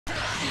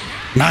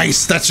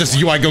Nice. That's just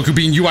UI Goku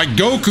being UI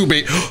Goku,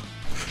 babe.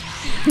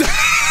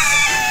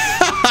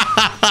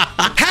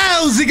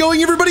 How's it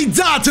going, everybody?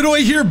 Dotodoya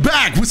here,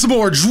 back with some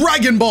more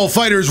Dragon Ball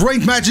Fighterz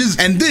ranked matches,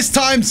 and this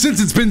time,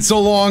 since it's been so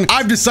long,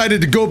 I've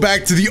decided to go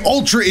back to the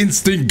Ultra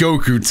Instinct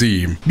Goku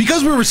team.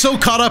 Because we were so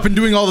caught up in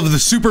doing all of the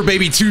Super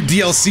Baby 2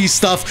 DLC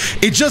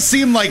stuff, it just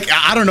seemed like,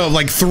 I don't know,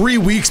 like 3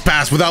 weeks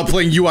passed without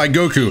playing UI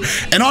Goku.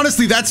 And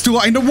honestly, that's too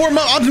long to warm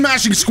up. I'm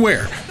smashing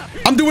square.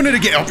 I'm doing it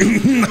again.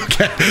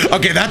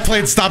 Okay, that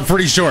play stopped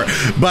pretty short.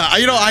 But,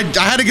 you know, I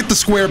had to get the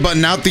square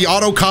button out. The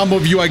auto combo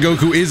of UI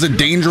Goku is a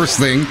dangerous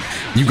thing.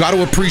 You got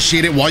to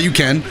appreciate it while you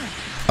can.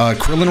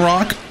 Krillin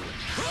Rock.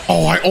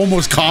 Oh, I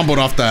almost comboed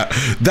off that.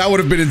 That would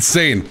have been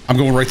insane. I'm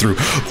going right through.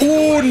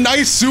 Oh,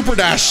 nice super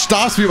dash.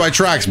 Stops me by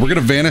tracks. We're going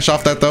to vanish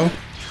off that, though.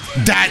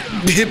 That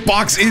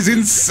hitbox is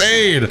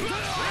insane. All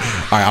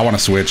right, I want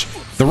to switch.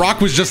 The Rock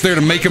was just there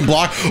to make him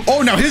block.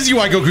 Oh, now his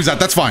UI Goku's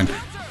out. That's fine.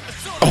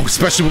 Oh,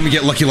 especially when we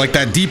get lucky like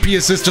that. DP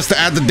assist just to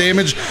add the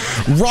damage.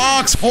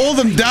 Rocks, hold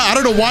them down. I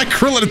don't know why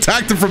Krillin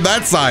attacked him from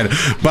that side,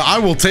 but I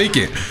will take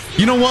it.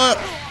 You know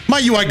what? My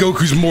UI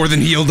Goku's more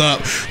than healed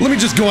up. Let me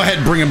just go ahead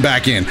and bring him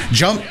back in.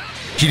 Jump.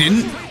 He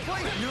didn't.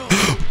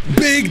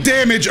 Big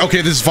damage.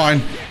 Okay, this is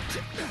fine.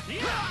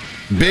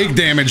 Big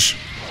damage.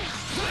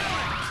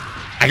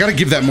 I gotta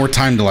give that more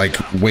time to, like,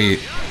 wait.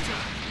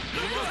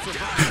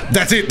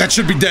 That's it. That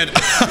should be dead.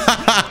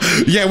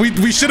 Yeah,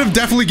 we should have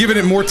definitely given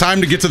it more time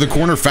to get to the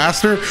corner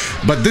faster,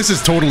 but this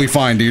is totally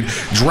fine, dude.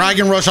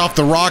 Dragon Rush off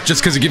the Rock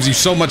just because it gives you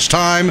so much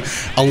time.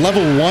 A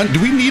level 1.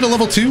 Do we need a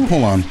level 2?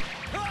 Hold on.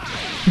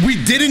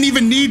 We didn't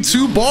even need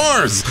 2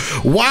 bars.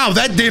 Wow,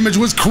 that damage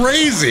was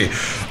crazy.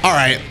 All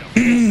right.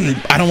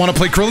 I don't want to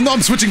play Krillin. No,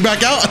 I'm switching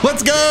back out.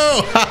 Let's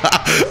go.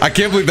 I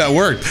can't believe that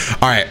worked.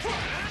 All right.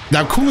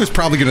 Now, Cooler's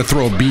probably going to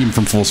throw a beam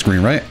from full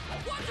screen, right?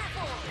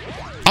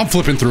 I'm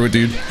flipping through it,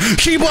 dude.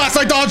 Ki Blast,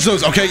 I dodged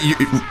those. Okay,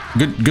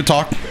 good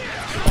talk.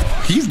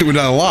 He's doing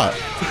that a lot.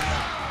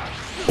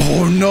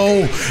 Oh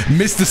no,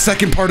 missed the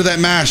second part of that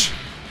mash.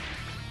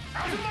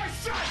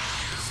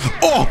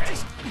 Oh,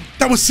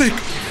 that was sick.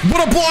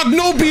 What a block.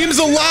 No beams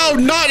allowed.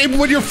 Not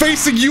when you're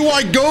facing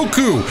UI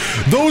Goku.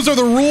 Those are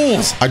the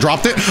rules. I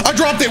dropped it. I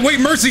dropped it. Wait,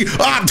 mercy.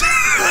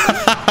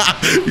 Ah.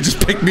 You just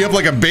picked me up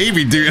like a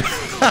baby, dude.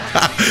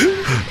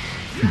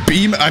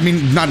 Beam, I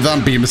mean,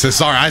 not beam assist,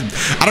 sorry.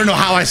 I don't know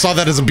how I saw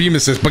that as a beam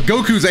assist, but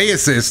Goku's A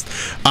assist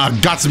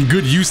got some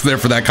good use there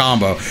for that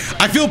combo.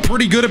 I feel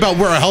pretty good about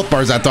where our health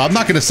bar is at, though. I'm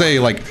not going to say,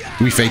 like,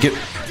 we fake it.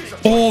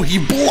 Oh, he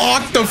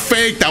blocked the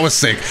fake. That was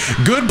sick.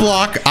 Good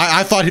block.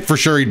 I thought for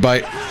sure he'd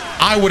bite.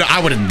 I would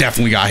have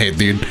definitely got hit,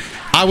 dude.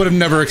 I would have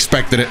never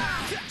expected it.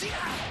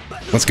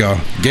 Let's go.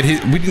 Get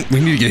his. We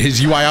need to get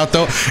his UI out,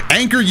 though.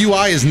 Anchor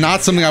UI is not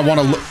something I want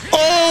to look.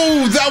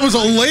 Oh, that was a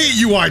late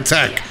UI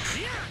tech.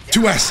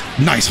 2S.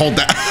 Nice, hold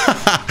that.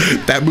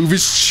 That move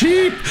is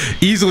cheap.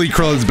 Easily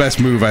Krillin's best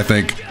move, I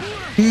think.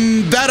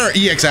 That or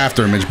EX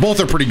after image. Both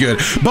are pretty good.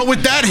 But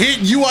with that hit,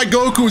 UI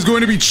Goku is going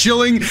to be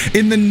chilling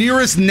in the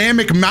nearest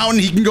Namek mountain.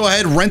 He can go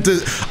ahead, rent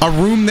a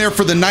room there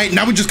for the night.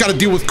 Now we just got to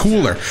deal with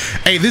Cooler.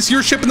 Hey, this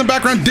your ship in the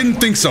background? Didn't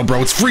think so,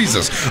 bro. It's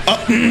Frieza's.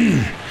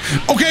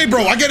 Okay,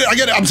 bro, I get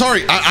it. I'm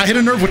sorry. I hit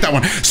a nerve with that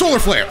one. Solar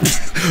Flare.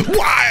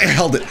 Why? I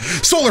held it.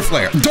 Solar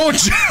Flare. Don't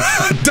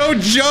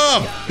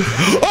jump.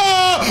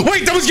 Oh,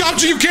 wait, that was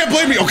Yamcha. You can't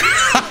blame me.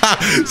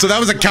 Okay. So that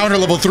was a counter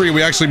level 3.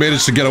 We actually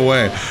managed to get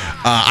away.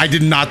 I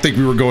did not think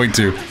we were going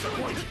to.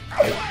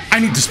 I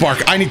need to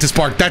spark. I need to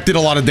spark. That did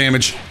a lot of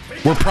damage.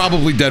 We're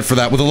probably dead for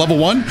that. With a level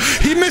 1,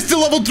 he missed a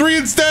level 3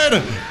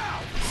 instead.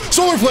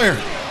 Solar Flare.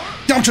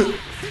 Yamcha.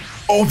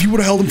 Oh, if you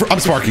would have held him for... I'm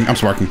sparking.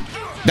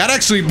 That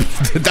actually,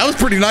 that was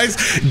pretty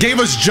nice.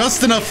 Gave us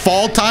just enough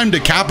fall time to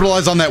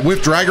capitalize on that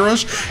whiff Dragon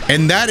Rush,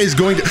 and that is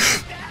going to...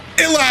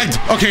 It lagged.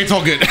 Okay, it's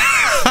all good.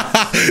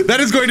 That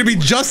is going to be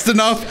just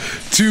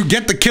enough to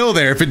get the kill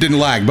there if it didn't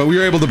lag, but we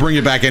were able to bring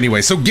it back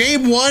anyway. So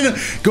game 1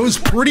 goes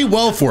pretty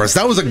well for us.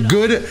 That was a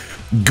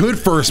good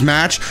first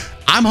match.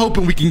 I'm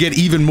hoping we can get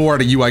even more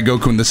out of UI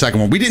Goku in the second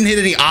one. We didn't hit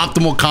any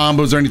optimal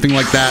combos or anything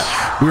like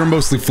that. We were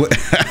mostly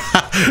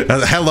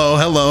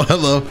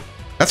hello.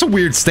 That's a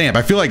weird stamp.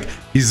 I feel like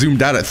he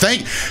zoomed out at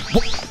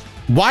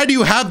why do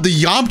you have the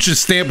Yamcha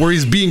stamp where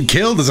he's being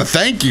killed as a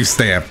thank you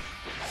stamp?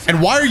 And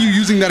why are you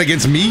using that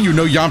against me? You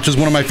know Yamcha's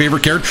one of my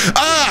favorite characters.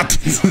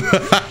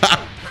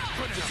 Ah!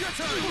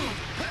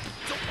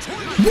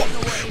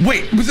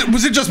 Wait,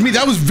 was it just me?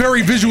 That was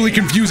very visually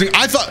confusing.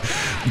 I thought,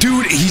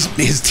 dude,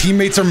 his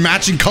teammates are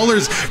matching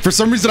colors. For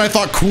some reason, I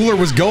thought Cooler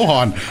was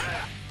Gohan.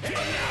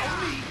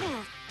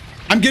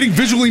 I'm getting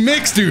visually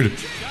mixed, dude.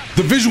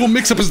 The visual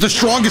mix-up is the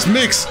strongest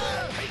mix.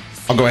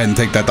 I'll go ahead and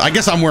take that. I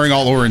guess I'm wearing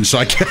all orange, so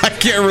I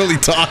can't really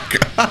talk.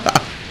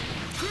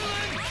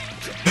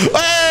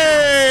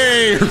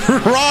 Hey!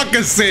 Rock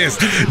assist!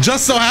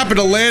 Just so happened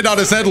to land on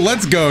his head.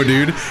 Let's go,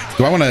 dude.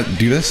 Do I want to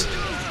do this?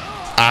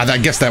 I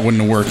guess that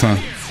wouldn't have worked, huh?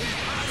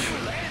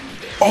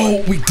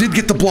 Oh, we did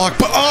get the block,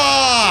 but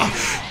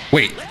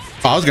wait.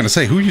 Oh, I was gonna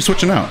say, who are you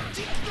switching out?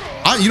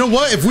 You know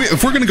what?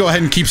 If we're gonna go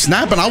ahead and keep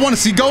snapping, I want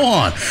to see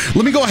Gohan.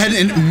 Let me go ahead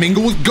and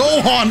mingle with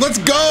Gohan. Let's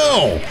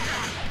go.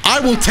 I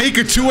will take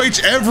a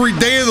 2H every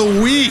day of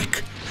the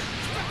week.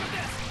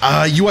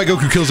 UI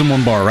Goku kills in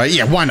 1 bar, right?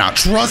 Yeah, why not?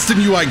 Trust in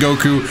UI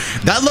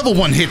Goku. That level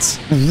 1 hits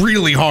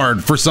really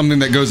hard for something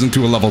that goes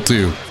into a level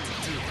 2.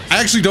 I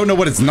actually don't know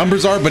what its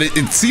numbers are, but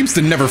it seems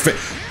to never fit.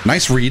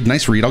 Nice read,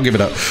 nice read. I'll give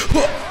it up.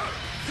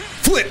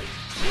 Flip.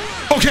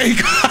 Okay.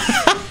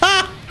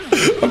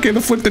 Okay,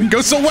 the flip didn't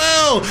go so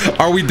well.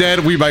 Are we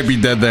dead? We might be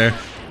dead there.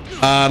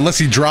 Unless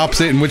he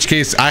drops it, in which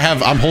case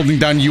I'm holding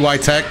down UI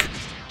tech.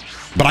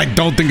 But I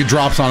don't think it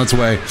drops on its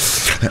way.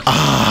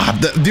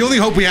 The only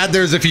hope we had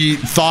there is if he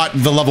thought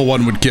the level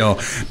 1 would kill.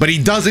 But he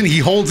doesn't, he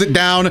holds it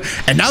down,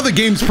 and now the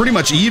game's pretty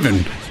much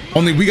even.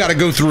 Only we gotta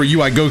go through a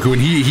UI Goku,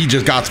 and he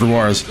just got through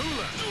ours.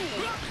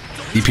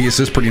 DP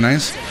assist, pretty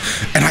nice.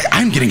 And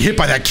I'm getting hit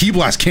by that Ki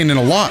Blast cannon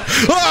a lot.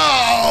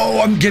 Oh,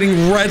 I'm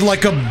getting read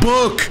like a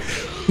book.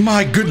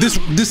 My goodness,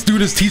 this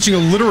dude is teaching a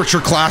literature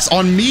class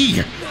on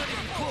me.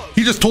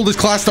 He just told his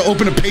class to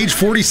open to page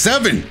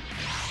 47.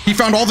 He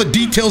found all the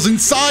details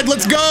inside.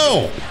 Let's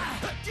go.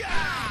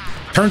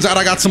 Turns out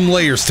I got some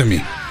layers to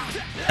me.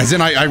 As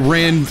in I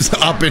ran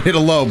up and hit a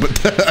low,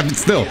 but I mean,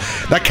 still,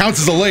 that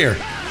counts as a layer.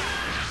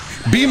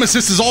 Beam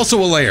assist is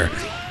also a layer.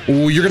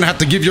 Ooh, you're gonna have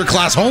to give your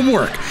class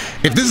homework.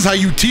 If this is how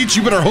you teach,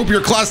 you better hope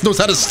your class knows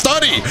how to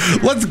study.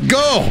 Let's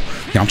go.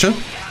 Yamcha.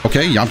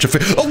 Okay,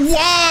 Yamcha. Oh,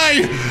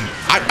 why?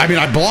 I mean,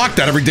 I blocked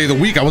that every day of the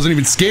week. I wasn't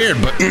even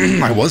scared, but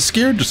I was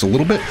scared just a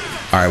little bit.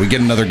 All right, we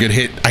get another good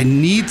hit. I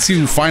need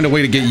to find a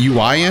way to get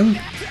UI in,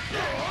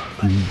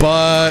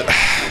 but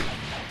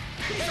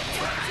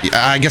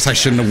yeah, I guess I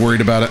shouldn't have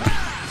worried about it.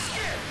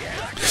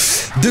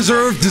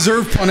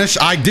 Deserve punish.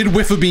 I did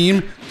whiff a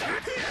beam.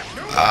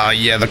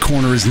 Yeah, the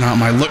corner is not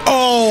my look.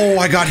 Oh,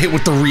 I got hit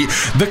with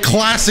the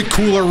classic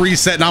cooler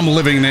reset, and I'm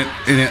living in it.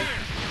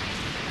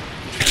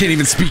 I can't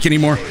even speak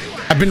anymore.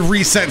 I've been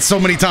reset so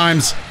many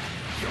times.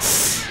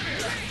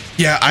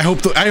 Yeah, I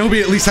hope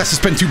he at least has to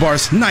spend 2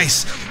 bars.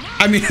 Nice.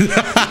 I mean,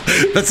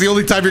 that's the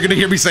only time you're gonna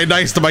hear me say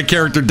nice to my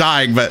character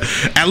dying, but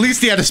at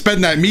least he had to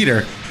spend that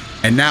meter.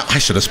 And now I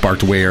should have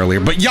sparked way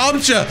earlier. But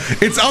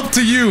Yamcha, it's up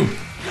to you.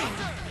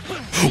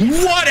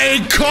 What a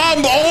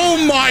combo! Oh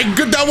my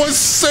god, that was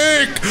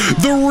sick!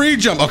 The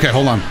re-jump. Okay,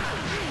 hold on.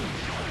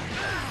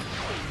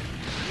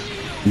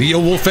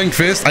 Neo Wolfang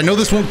Fist. I know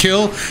this won't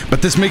kill,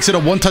 but this makes it a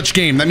one-touch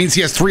game. That means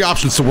he has 3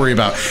 options to worry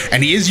about.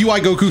 And he is UI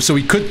Goku, so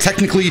he could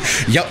technically,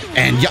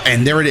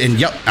 and there it is, and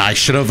yep, I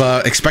should have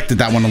expected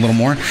that one a little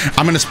more.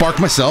 I'm gonna spark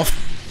myself.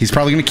 He's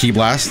probably gonna Ki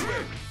Blast.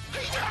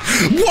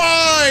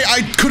 Why?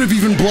 I could have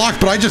even blocked,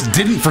 but I just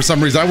didn't for some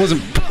reason. I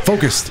wasn't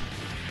focused.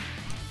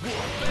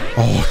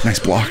 Oh, nice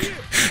block.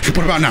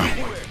 What about now?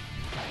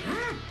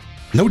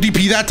 No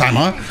DP that time,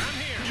 huh?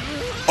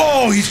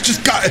 Oh, he's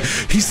just got,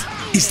 he's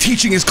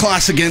teaching his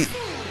class again.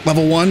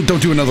 Level 1,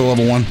 don't do another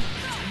level 1.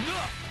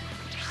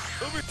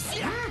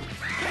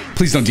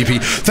 Please don't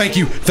DP. Thank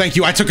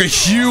you. I took a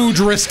huge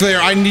risk there.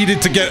 I needed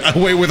to get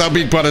away without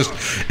being punished.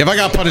 If I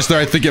got punished there,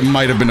 I think it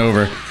might have been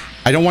over.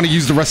 I don't want to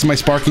use the rest of my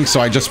sparking, so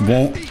I just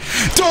won't.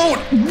 Don't!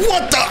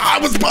 What the? I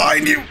was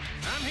behind you!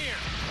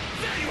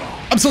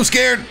 I'm so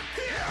scared.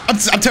 I'm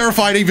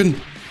terrified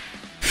even.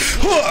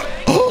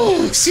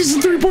 Oh,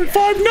 season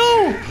 3.5,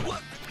 no!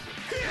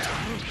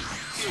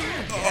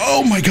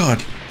 Oh my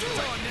god.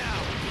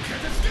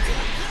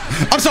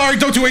 I'm sorry,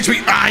 don't do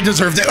HP. I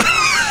deserved it.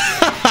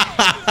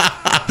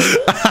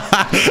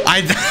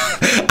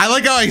 I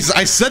like how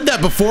I said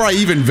that before I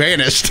even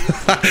vanished.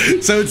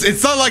 So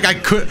it's not like I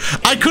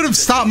could have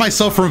stopped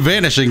myself from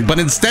vanishing, but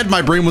instead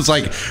my brain was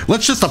like,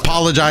 let's just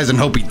apologize and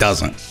hope he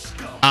doesn't.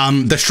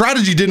 The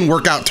strategy didn't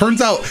work out.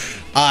 Turns out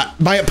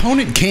my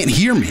opponent can't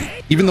hear me,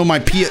 even though my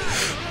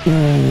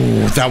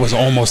ooh, that was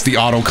almost the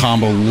auto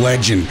combo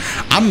legend.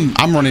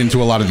 I'm running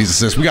into a lot of these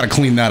assists. We got to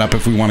clean that up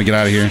if we want to get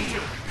out of here.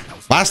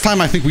 Last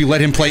time I think we let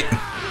him play.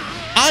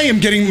 I am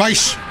getting my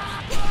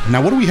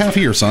now what do we have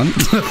here, son?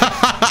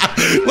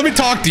 Let me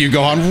talk to you,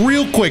 Gohan,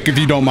 real quick if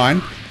you don't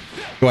mind.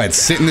 Go ahead,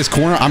 sit in this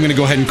corner. I'm gonna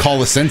go ahead and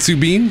call a Sensu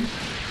Beam.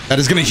 That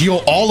is gonna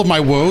heal all of my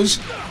woes.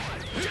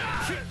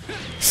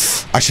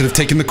 I should have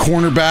taken the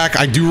corner back.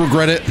 I do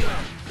regret it.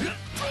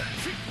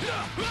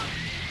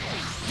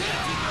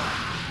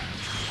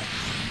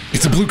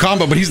 It's a blue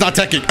combo, but he's not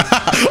teching.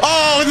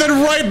 Oh, and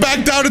then right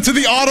back down into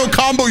the auto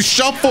combo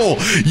shuffle.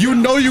 You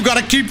know you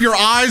gotta keep your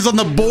eyes on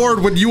the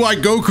board when UI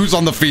Goku's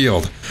on the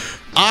field.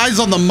 Eyes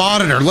on the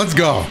monitor. Let's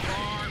go. All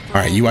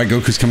right, UI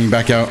Goku's coming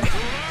back out.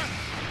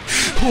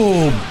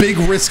 Oh, big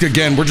risk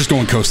again. We're just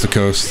going coast to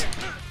coast.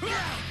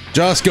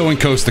 Just going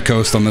coast to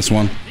coast on this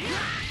one.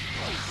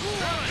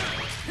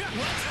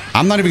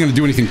 I'm not even going to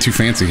do anything too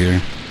fancy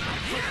here.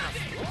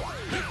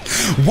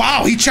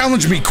 Wow, he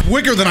challenged me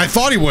quicker than I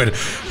thought he would.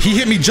 He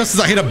hit me just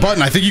as I hit a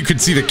button. I think you could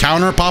see the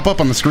counter pop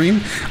up on the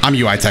screen. I'm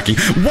UI teching.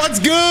 What's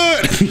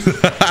good?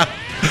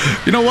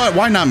 You know what?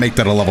 Why not make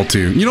that a level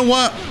 2? You know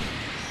what?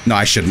 No,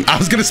 I shouldn't. I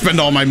was going to spend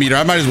all my meter.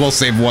 I might as well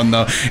save 1,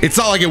 though. It's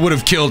not like it would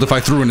have killed if I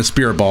threw in a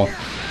Spirit Ball.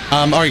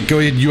 All right, go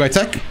ahead, UI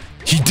Tech.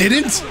 He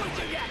didn't?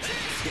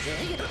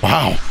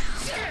 Wow.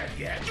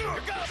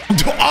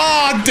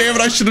 Ah, damn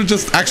it. I should have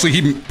just... Actually,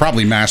 he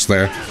probably mashed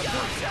there.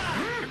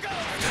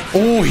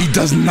 Oh, he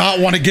does not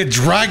want to get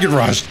Dragon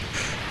Rushed.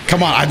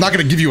 Come on, I'm not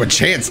going to give you a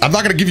chance. I'm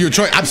not going to give you a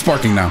choice. I'm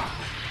sparking now.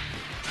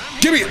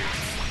 Give me...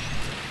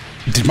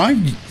 Did my...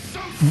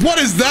 What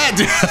is that?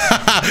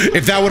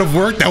 If that would have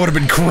worked, that would have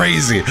been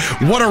crazy.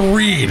 What a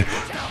read.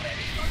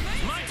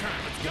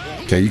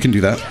 Okay, you can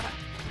do that.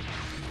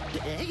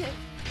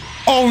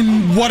 Oh,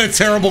 what a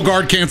terrible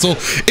guard cancel.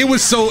 It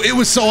was so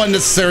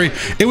unnecessary.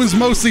 It was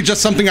mostly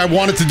just something I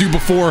wanted to do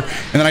before,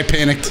 and then I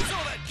panicked.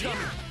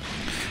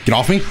 Get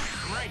off me.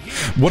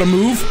 What a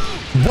move.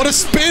 What a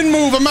spin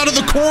move. I'm out of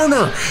the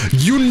corner.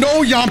 You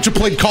know Yamcha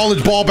played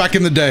college ball back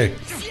in the day.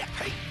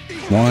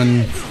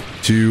 1,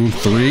 2,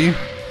 3.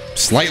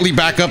 Slightly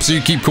back up so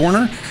you keep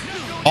corner.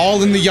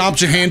 All in the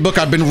Yamcha handbook.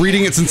 I've been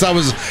reading it since I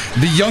was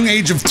the young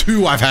age of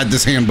 2. I've had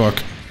this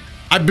handbook.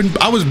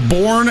 I was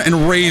born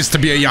and raised to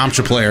be a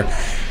Yamcha player.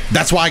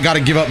 That's why I got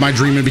to give up my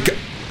dream and become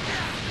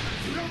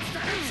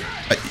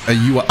a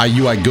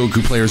UI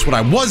Goku player is what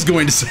I was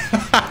going to say.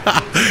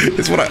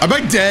 It's what am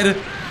I dead?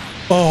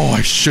 Oh,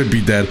 I should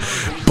be dead.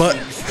 But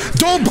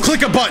don't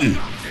click a button.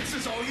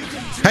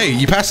 Hey,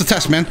 you passed the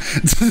test, man.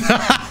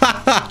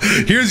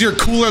 Here's your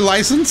cooler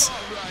license.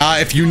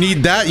 If you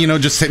need that, you know,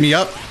 just hit me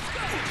up.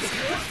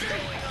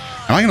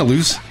 Am I gonna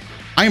lose?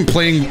 I am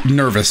playing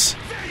nervous.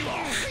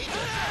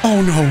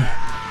 Oh no.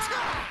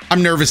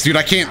 I'm nervous, dude.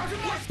 I can't.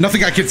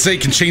 Nothing I can say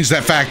can change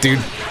that fact, dude.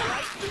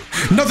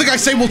 Nothing I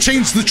say will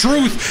change the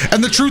truth.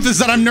 And the truth is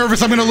that I'm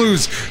nervous. I'm gonna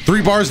lose.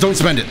 3 bars, don't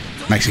spend it.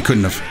 Nice, he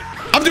couldn't have.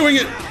 I'm doing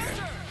it.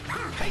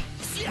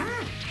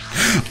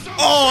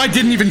 Oh, I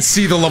didn't even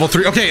see the level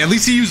 3. Okay, at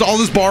least he used all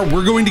this bar.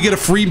 We're going to get a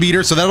free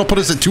meter, so that'll put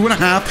us at 2.5.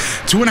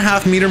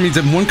 2.5 meter means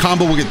that one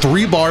combo will get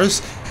 3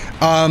 bars.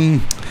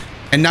 And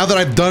now that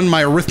I've done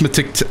my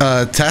arithmetic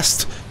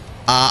test,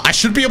 I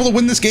should be able to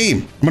win this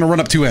game. I'm gonna run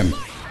up 2M.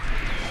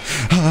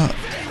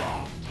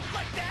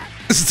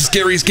 This is the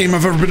scariest game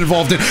I've ever been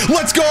involved in.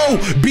 Let's go!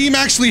 Beam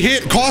actually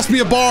hit, cost me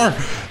a bar.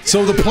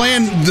 So the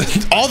plan,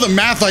 all the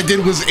math I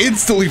did was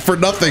instantly for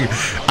nothing.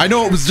 I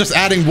know it was just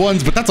adding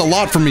ones, but that's a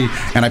lot for me.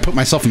 And I put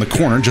myself in the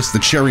corner, just the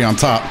cherry on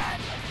top.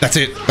 That's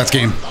it, that's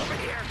game.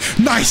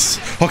 Nice.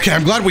 Okay,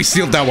 I'm glad we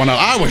sealed that one out.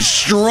 I was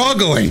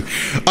struggling.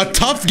 A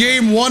tough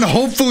game 1.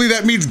 Hopefully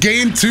that means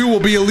game 2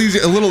 will be a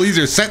little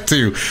easier set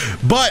to.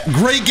 But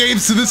great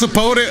games to this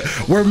opponent.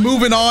 We're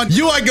moving on.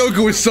 UI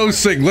Goku is so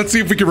sick. Let's see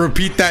if we can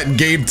repeat that in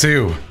game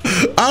 2.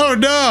 Oh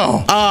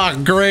no. Ah,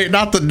 great.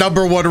 Not the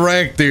 #1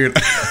 rank, dude.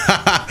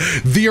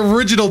 The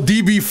original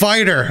DB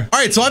fighter. All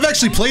right, so I've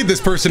actually played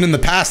this person in the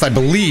past, I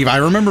believe. I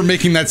remember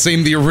making that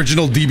same the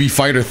original DB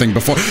fighter thing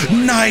before.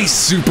 Nice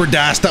super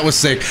dash. That was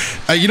sick.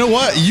 You know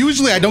what?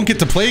 Usually I don't get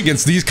to play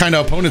against these kind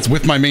of opponents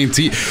with my main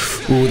team.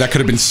 Ooh, that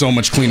could have been so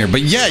much cleaner.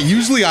 But yeah,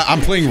 usually I'm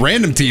playing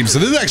random teams. So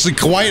this is actually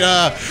quite,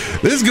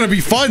 this is going to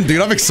be fun,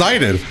 dude. I'm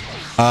excited.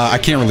 I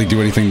can't really do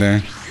anything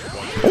there.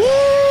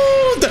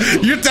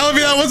 Ooh, you're telling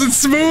me that wasn't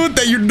smooth?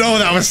 That you know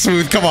that was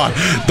smooth. Come on.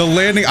 The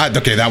landing.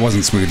 Okay, that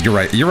wasn't smooth. You're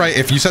right. You're right.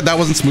 If you said that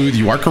wasn't smooth,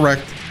 you are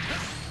correct.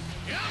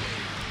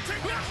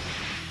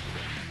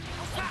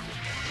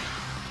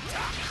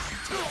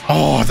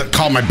 Oh, that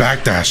caught my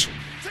backdash.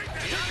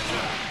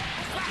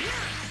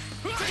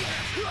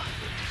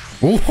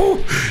 Ooh,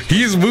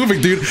 he is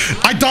moving, dude.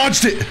 I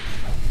dodged it.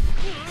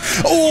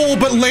 Oh,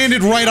 but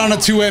landed right on a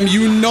 2M.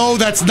 You know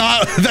that's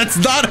not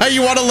how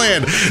you want to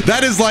land.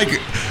 That is like,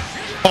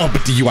 oh,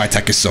 but the UI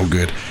tech is so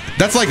good.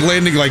 That's like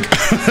landing like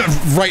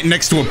right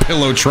next to a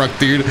pillow truck,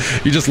 dude.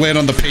 You just land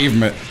on the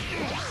pavement.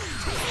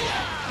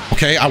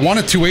 Okay, I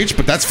wanted 2H,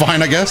 but that's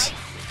fine, I guess.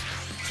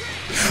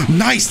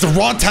 Nice, the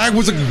raw tag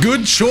was a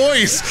good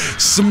choice.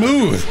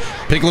 Smooth.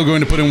 Piccolo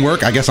going to put in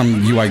work. I guess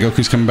UI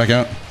Goku's coming back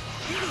out.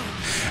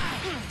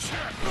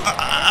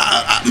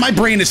 My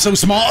brain is so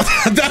small.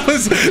 that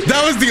was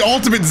the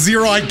ultimate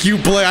 0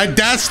 IQ play. I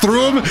dashed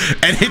through him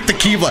and hit the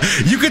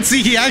keyblade. You could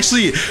see he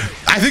actually,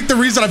 I think the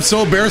reason I'm so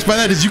embarrassed by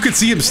that is you could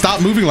see him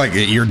stop moving like,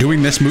 you're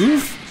doing this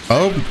move?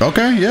 Oh,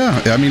 okay,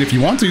 yeah. I mean, if you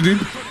want to,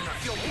 dude.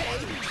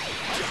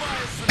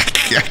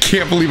 I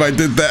can't believe I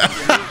did that.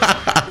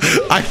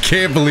 I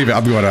can't believe it.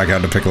 I'm going back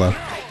out to Piccolo.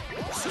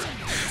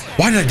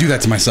 Why did I do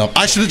that to myself?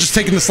 I should have just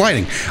taken the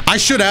sliding. I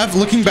should have.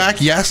 Looking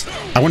back, yes.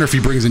 I wonder if he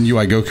brings in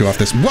UI Goku off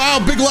this.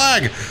 Wow, big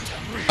lag.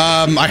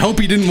 I hope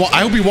he didn't.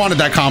 I hope he wanted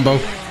that combo. All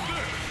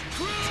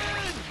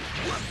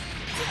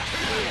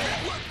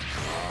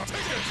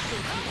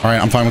right,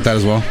 I'm fine with that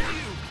as well.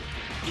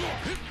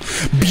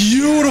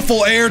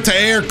 Beautiful air to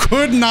air.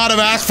 Could not have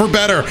asked for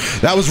better.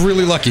 That was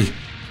really lucky.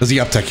 Does he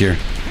up tech here?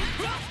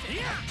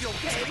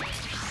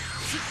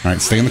 All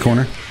right, stay in the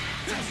corner.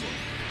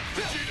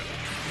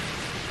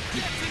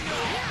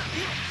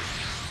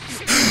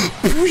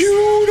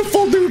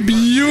 Beautiful, dude.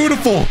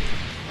 Beautiful.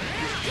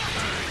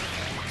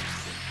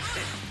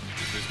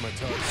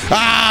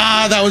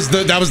 Ah, that was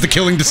the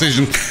killing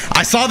decision.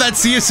 I saw that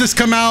C assist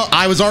come out.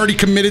 I was already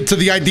committed to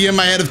the idea in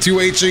my head of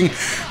 2Hing.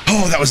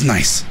 Oh, that was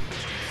nice.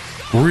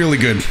 Really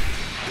good.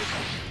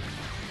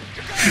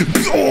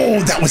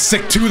 Oh, that was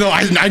sick too, though.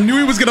 I knew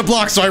he was gonna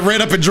block, so I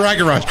ran up and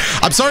Dragon Rush.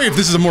 I'm sorry if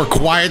this is a more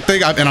quiet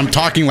thing, and I'm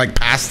talking like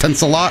past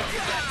tense a lot.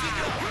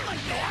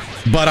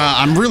 But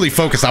I'm really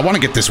focused. I want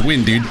to get this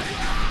win, dude.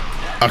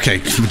 Okay,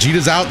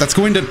 Vegeta's out. That's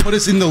going to put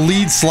us in the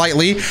lead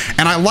slightly.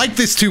 And I like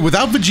this too.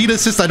 Without Vegeta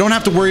assist, I don't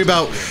have to worry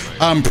about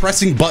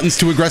pressing buttons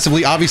too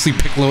aggressively. Obviously,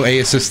 Piccolo A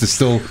assist is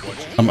still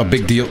a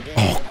big deal.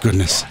 Oh,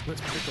 goodness.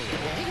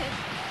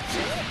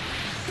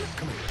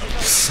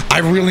 I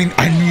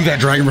knew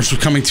that Dragon Rush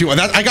was coming too.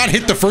 I got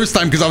hit the first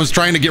time because I was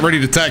trying to get ready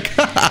to tech.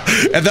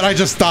 And then I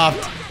just stopped.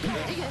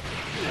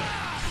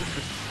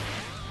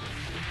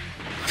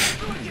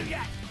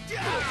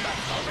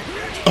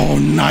 Oh,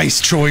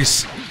 nice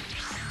choice.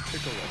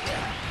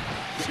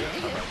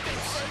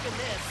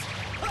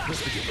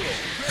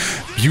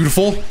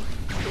 Beautiful.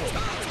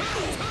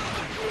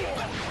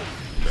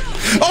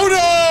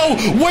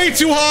 Oh no! Way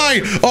too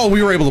high! Oh,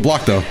 we were able to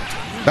block though.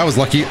 That was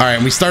lucky. All right,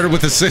 and we started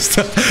with assist.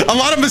 A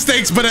lot of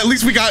mistakes, but at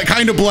least we got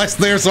kind of blessed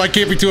there, so I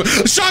can't be too...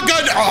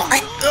 Shotgun!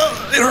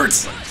 Oh, it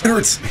hurts. It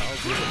hurts.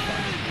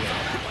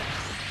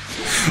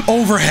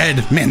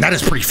 Overhead. Man, that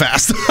is pretty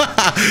fast.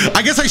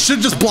 I guess I should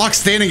just block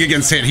standing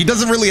against hit. He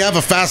doesn't really have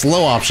a fast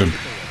low option.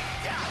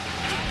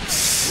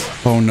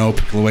 Oh no,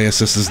 Piccolo A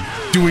assist is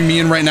doing me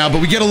in right now, but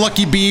we get a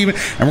lucky beam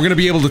and we're gonna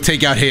be able to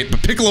take out hit.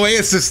 But Piccolo A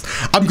assist,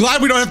 I'm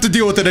glad we don't have to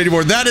deal with it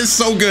anymore. That is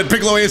so good.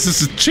 Piccolo A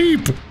assist is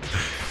cheap.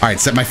 All right,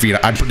 set my feet.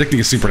 I'm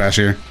predicting a super dash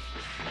here.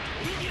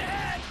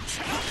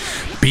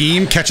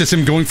 Beam catches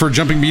him going for a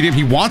jumping medium.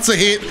 He wants a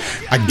hit.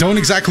 I don't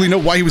exactly know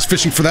why he was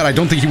fishing for that. I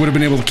don't think he would have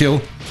been able to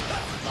kill.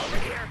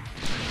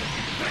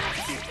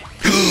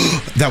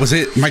 That was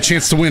it. My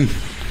chance to win.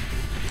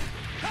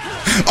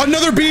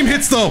 Another beam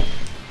hits though.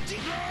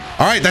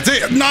 All right, that's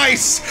it.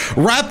 Nice.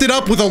 Wrapped it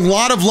up with a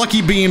lot of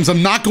lucky beams.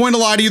 I'm not going to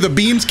lie to you. The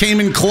beams came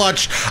in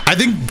clutch. I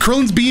think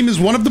Krillin's beam is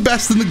one of the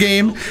best in the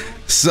game.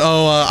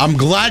 So I'm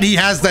glad he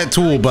has that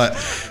tool, but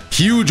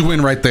huge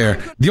win right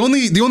there. The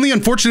only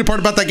unfortunate part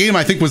about that game,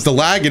 I think, was the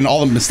lag and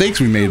all the mistakes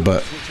we made,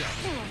 but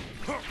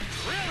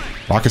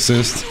rock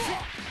assist.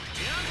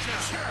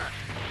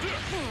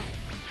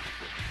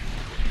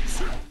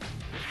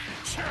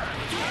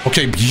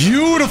 Okay,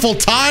 beautiful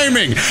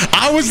timing.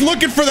 I was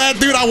looking for that,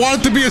 dude. I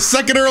wanted to be a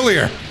second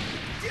earlier.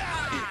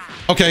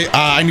 Okay,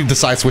 I need the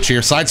side switch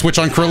here. Side switch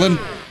on Krillin.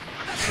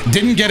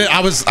 Didn't get it.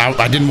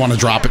 I didn't want to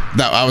drop it.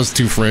 I was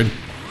too afraid.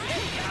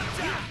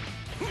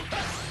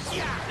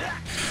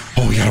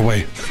 Oh, he got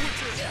away.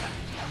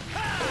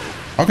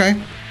 Okay.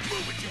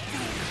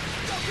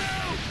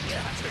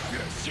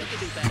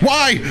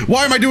 Why?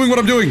 Why am I doing what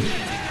I'm doing?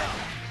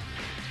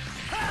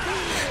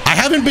 I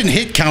haven't been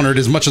hit countered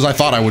as much as I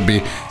thought I would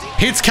be.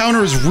 Hits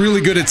counter is really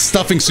good at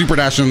stuffing super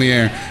dash in the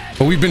air,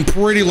 but we've been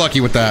pretty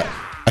lucky with that.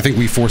 I think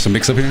we force a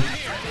mix up here.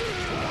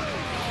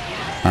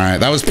 All right,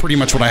 that was pretty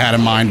much what I had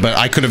in mind, but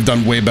I could have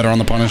done way better on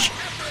the punish.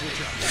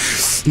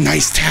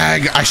 Nice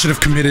tag. I should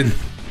have committed.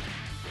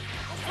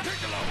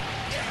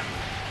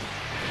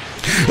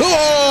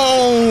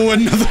 Oh,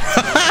 another.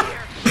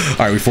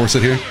 All right, we force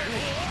it here.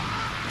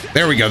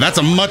 There we go. That's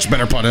a much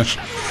better punish.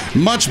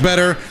 Much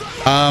better.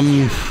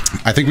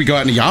 I think we go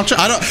out into Yamcha.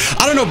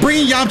 I don't know.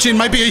 Bringing Yamcha in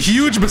might be a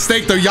huge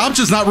mistake, though.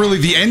 Yamcha's not really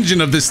the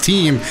engine of this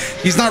team.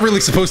 He's not really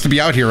supposed to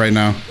be out here right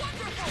now.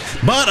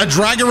 But a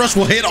Dragon Rush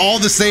will hit all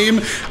the same.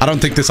 I don't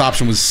think this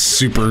option was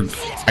super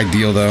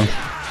ideal, though.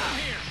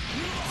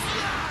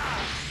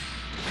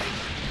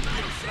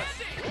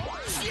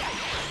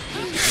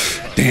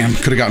 Damn,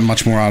 could have gotten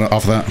much more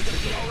off of that.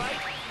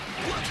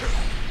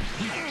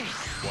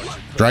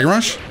 Dragon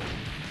Rush?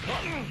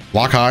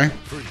 Lock high.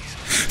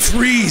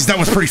 Freeze! That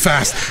was pretty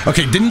fast.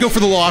 Okay, didn't go for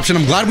the low option.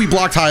 I'm glad we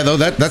blocked high, though.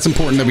 That's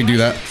important that we do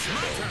that.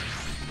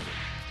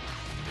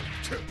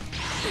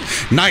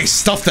 Nice.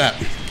 Stuff that.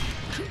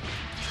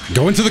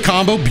 Go into the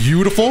combo.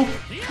 Beautiful.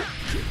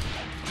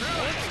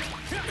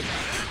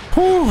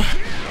 Whew.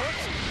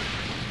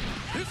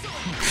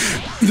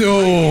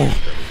 No.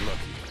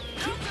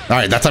 All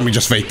right, that time we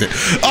just faked it.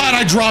 Oh, and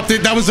I dropped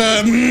it. That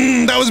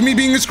was me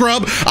being a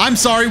scrub. I'm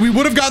sorry. We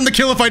would have gotten the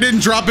kill if I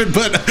didn't drop it,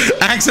 but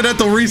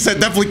accidental reset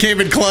definitely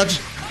came in clutch.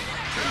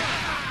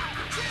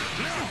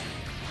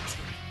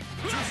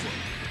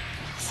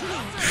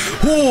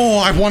 Oh,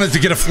 I wanted to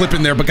get a flip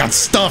in there, but got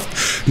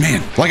stuffed.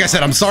 Man, like I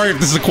said, I'm sorry if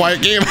this is a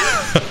quiet game.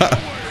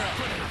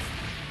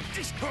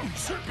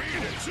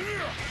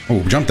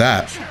 Oh, jump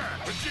that.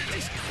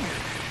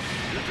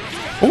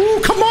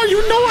 Oh, come on,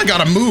 you know I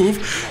gotta move.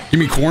 Give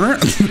me corner.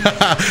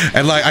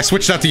 And like, I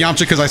switched out to Yamcha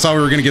because I saw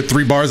we were gonna get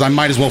 3 bars. I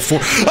might as well 4.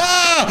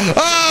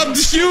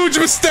 Huge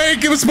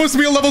mistake. It was supposed to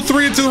be a level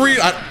 3 into the read.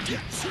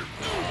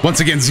 Once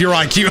again, 0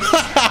 IQ.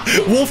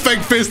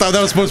 Wolfang Fist. That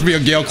was supposed to be a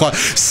Gale Claw.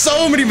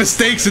 So many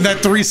mistakes in that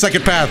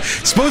 3-second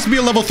path. Supposed to be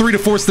a level 3 to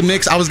force the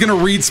mix. I was gonna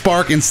read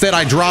Spark. Instead,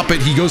 I drop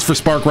it. He goes for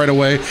Spark right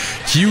away.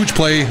 Huge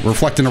play.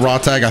 Reflecting a raw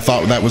tag. I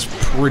thought that was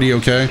pretty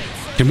okay.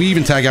 Can we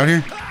even tag out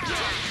here?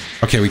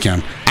 Okay, we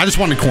can. I just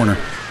wanted corner.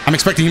 I'm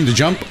expecting him to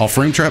jump. I'll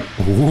frame trap.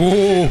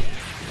 Whoa.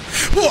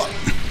 Whoa.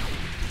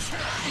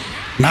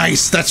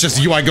 Nice. That's just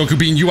UI Goku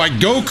being UI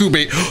Goku,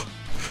 bait.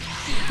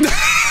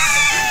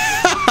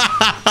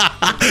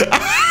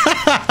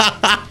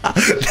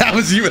 That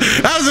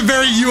was a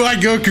very UI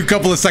Goku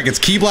couple of seconds.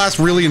 Key Blast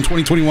really in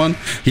 2021?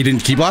 He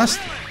didn't Key Blast?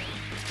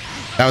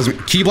 That was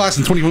Ki Blast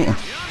in 2021.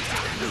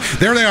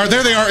 There they are.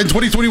 There they are. In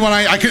 2021,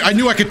 I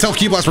knew I could tell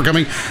Ki Blasts were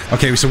coming.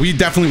 Okay, so we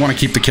definitely want to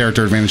keep the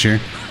character advantage here.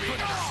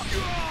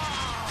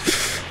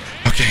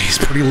 Okay, he's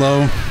pretty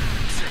low.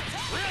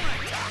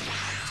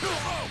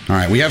 All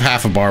right, we have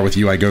half a bar with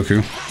UI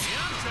Goku.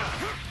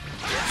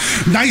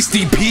 Nice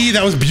DP.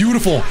 That was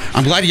beautiful.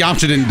 I'm glad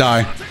Yamcha didn't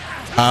die.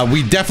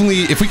 We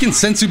definitely, if we can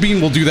Sensu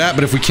Bean, we'll do that.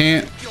 But if we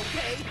can't,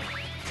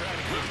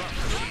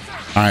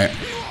 all right,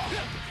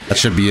 that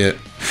should be it.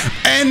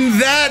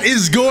 And that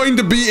is going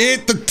to be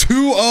it. The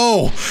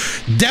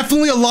 2-0.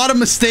 Definitely a lot of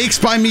mistakes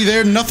by me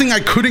there. Nothing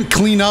I couldn't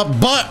clean up,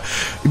 but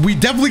we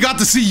definitely got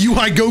to see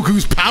UI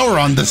Goku's power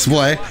on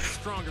display.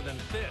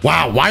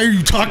 Wow, why are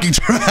you talking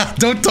trash?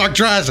 Don't talk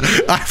trash.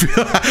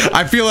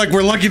 I feel like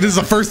we're lucky this is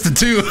the first to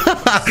 2.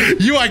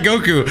 UI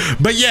Goku.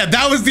 But yeah,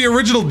 that was the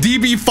original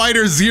DB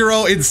Fighter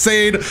Zero.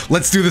 Insane.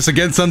 Let's do this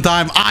again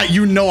sometime.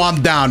 You know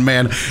I'm down,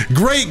 man.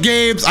 Great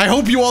games. I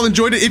hope you all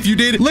enjoyed it. If you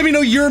did, let me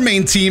know your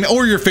main team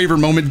or your favorite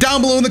moment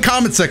down below in the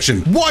comment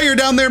section. While you're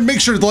down there, make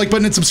sure to hit the like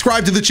button and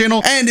subscribe to the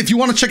channel. And if you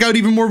want to check out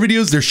even more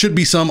videos, there should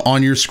be some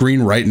on your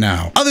screen right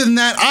now. Other than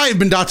that, I have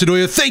been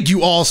Dotodoya. Thank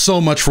you all so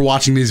much for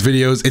watching these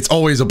videos. It's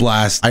always a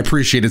blast. I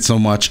appreciate it so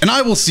much, and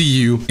I will see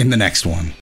you in the next one.